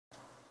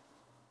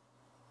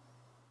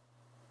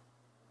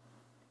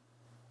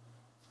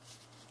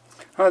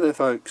Hi there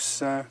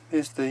folks,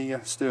 here's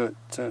the Stuart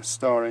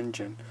Star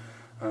engine.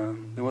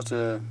 There was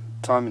a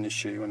timing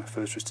issue when I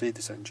first received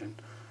this engine,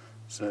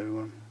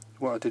 so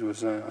what I did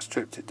was I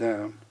stripped it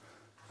down,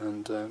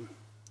 and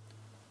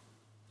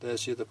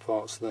there's the other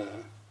parts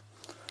there,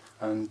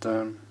 and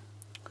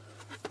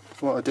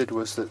what I did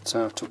was that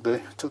I took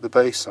the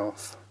base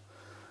off,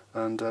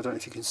 and I don't know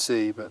if you can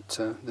see, but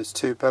there's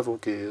two bevel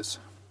gears,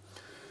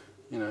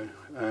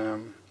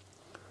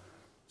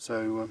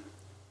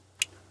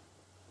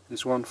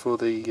 there's one for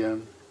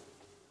the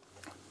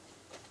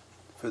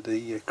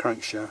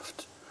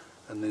crankshaft,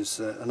 and there's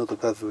another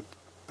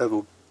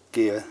bevel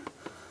gear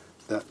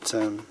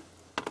that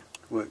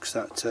works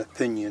that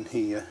pinion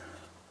here.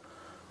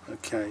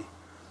 Okay,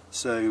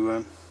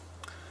 so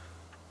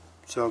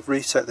I've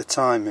reset the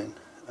timing,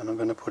 and I'm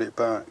going to put it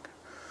back.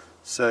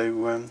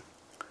 So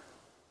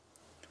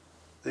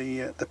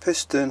the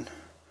piston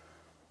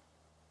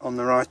on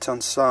the right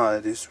hand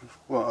side is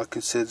what I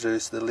consider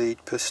is the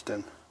lead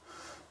piston.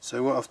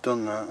 So what I've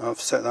done now,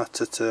 I've set that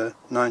at a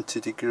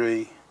 90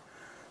 degree,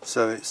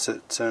 so it's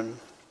at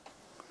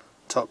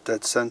top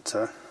dead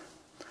centre,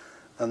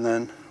 and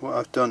then what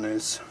I've done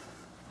is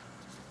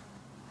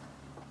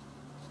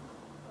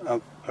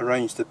I've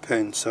arranged the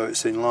pin so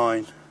it's in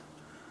line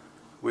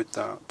with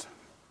that,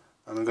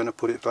 and I'm going to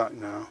put it back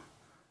now,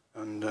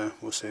 and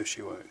we'll see if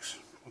she works.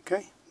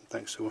 Okay,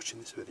 thanks for watching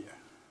this video.